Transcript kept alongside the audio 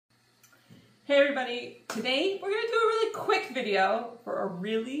Hey everybody, today we're going to do a really quick video for a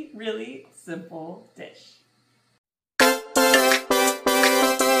really simple dish.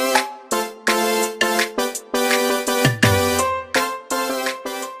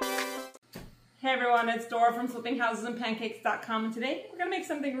 Hey everyone, it's Dora from flippinghousesandpancakes.com, and today we're going to make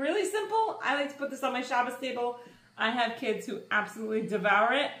something really simple. I like to put this on my Shabbos table. I have kids who absolutely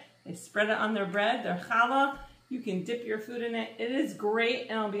devour it. They spread it on their bread, their challah. You can dip your food in it. It is great,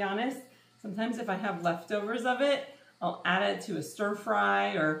 and I'll be honest, sometimes if I have leftovers of it, I'll add it to a stir fry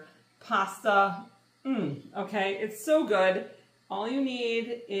or pasta. Okay, it's so good. All you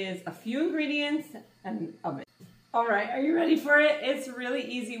need is a few ingredients and an oven. All right, are you ready for it? It's really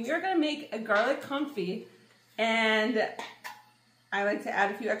easy. We are gonna make a garlic confit, and I like to add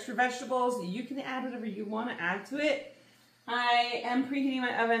a few extra vegetables. You can add whatever you wanna add to it. I am preheating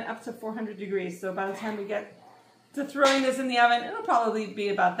my oven up to 400 degrees, so by the time we get to throwing this in the oven, it'll probably be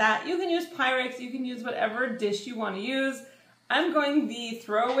about that. You can use Pyrex, you can use whatever dish you want to use. I'm going the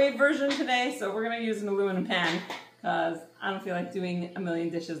throwaway version today, so we're going to use an aluminum pan because I don't feel like doing a million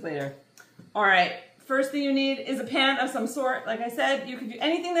dishes later. All right, first thing you need is a pan of some sort. Like I said, you can do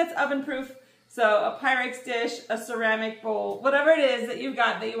anything that's oven proof. So a Pyrex dish, a ceramic bowl, whatever it is that you've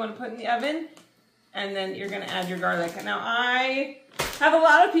got that you want to put in the oven, and then you're going to add your garlic. Now I have a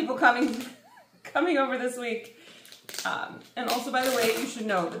lot of people coming over this week. And also, by the way, you should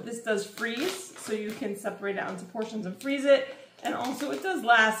know that this does freeze, so you can separate it out into portions and freeze it. And also, it does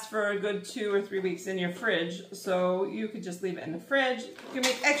last for a good 2 or 3 weeks in your fridge, so you could just leave it in the fridge. You can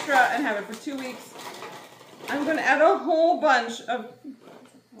make extra and have it for 2 weeks. I'm going to add a whole bunch of...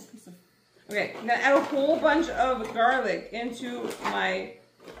 Okay, I'm going to add a whole bunch of garlic into my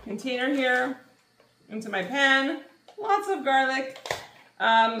container here, into my pan. Lots of garlic.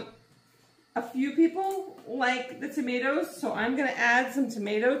 A few people like the tomatoes, so I'm going to add some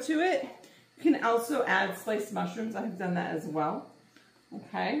tomato to it. You can also add sliced mushrooms. I've done that as well.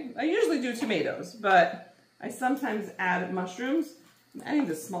 Okay, I usually do tomatoes, but I sometimes add mushrooms. I'm adding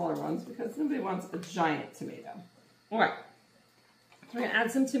the smaller ones because nobody wants a giant tomato. All right, so we're going to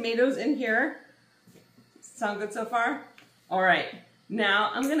add some tomatoes in here. Sound good so far? All right,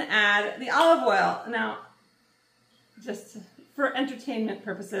 now I'm going to add the olive oil. Now, just for entertainment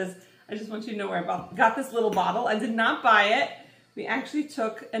purposes, I just want you to know where I got this little bottle. I did not buy it. We actually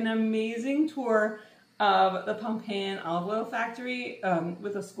took an amazing tour of the Pompeian olive oil factory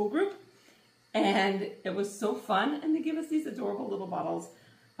with a school group, and it was so fun. And they gave us these adorable little bottles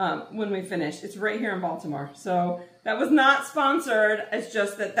when we finished. It's right here in Baltimore. So that was not sponsored. It's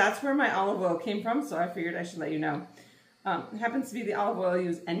just that that's where my olive oil came from, so I figured I should let you know. It happens to be the olive oil I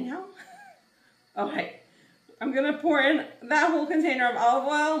use anyhow. Okay. I'm going to pour in that whole container of olive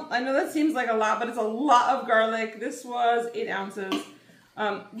oil. I know that seems like a lot, but it's a lot of garlic. This was 8 ounces.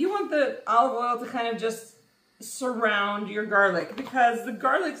 You want the olive oil to kind of just surround your garlic because the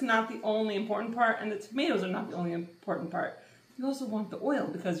garlic's not the only important part and the tomatoes are not the only important part. You also want the oil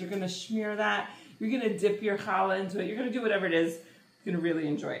because you're going to smear that. You're going to dip your challah into it. You're going to do whatever it is. You're going to really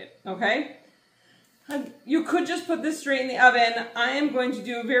enjoy it, okay? You could just put this straight in the oven. I am going to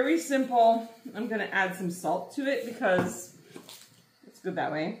do very simple. I'm going to add some salt to it because it's good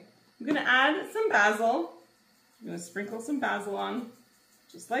that way. I'm going to add some basil. I'm going to sprinkle some basil on,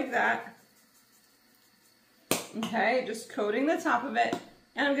 just like that. Okay, just coating the top of it.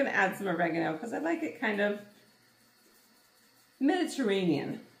 And I'm going to add some oregano because I like it kind of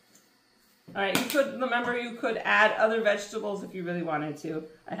Mediterranean. All right, remember you could add other vegetables if you really wanted to.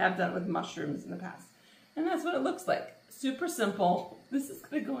 I have done it with mushrooms in the past. And that's what it looks like. Super simple. This is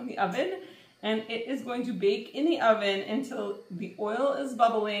going to go in the oven, and it is going to bake in the oven until the oil is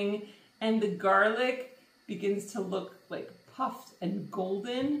bubbling and the garlic begins to look like puffed and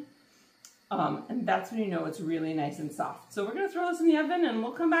golden. And that's when you know it's really nice and soft. So we're going to throw this in the oven, and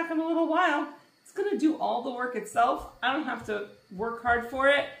we'll come back in a little while. It's going to do all the work itself. I don't have to work hard for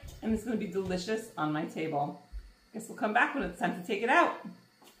it, and it's going to be delicious on my table. Guess we'll come back when it's time to take it out.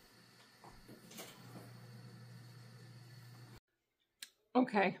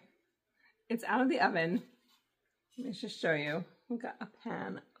 Okay, it's out of the oven. Let me just show you. We've got a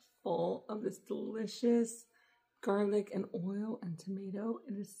pan full of this delicious garlic and oil and tomato.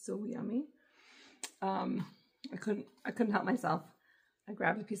 It is so yummy. I couldn't help myself. I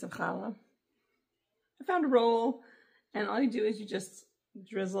grabbed a piece of challah. I found a roll, and all you do is you just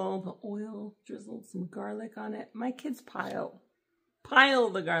drizzle the oil, drizzle some garlic on it. My kids pile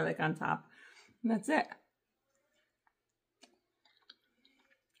the garlic on top, and that's it.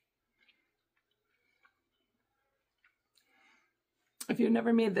 If you've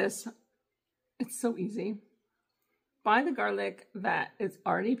never made this, it's so easy. Buy the garlic that is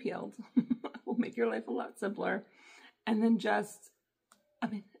already peeled. make your life a lot simpler. And then just, I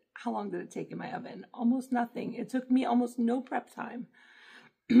mean, how long did it take in my oven? Almost nothing. It took me almost no prep time.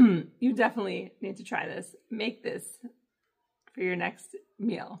 You definitely need to try this. Make this for your next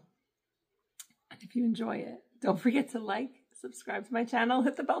meal. And if you enjoy it, don't forget to like, subscribe to my channel,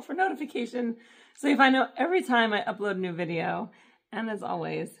 hit the bell for notification so you find out every time I upload a new video. And as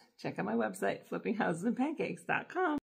always, check out my website, flippinghousesandpancakes.com.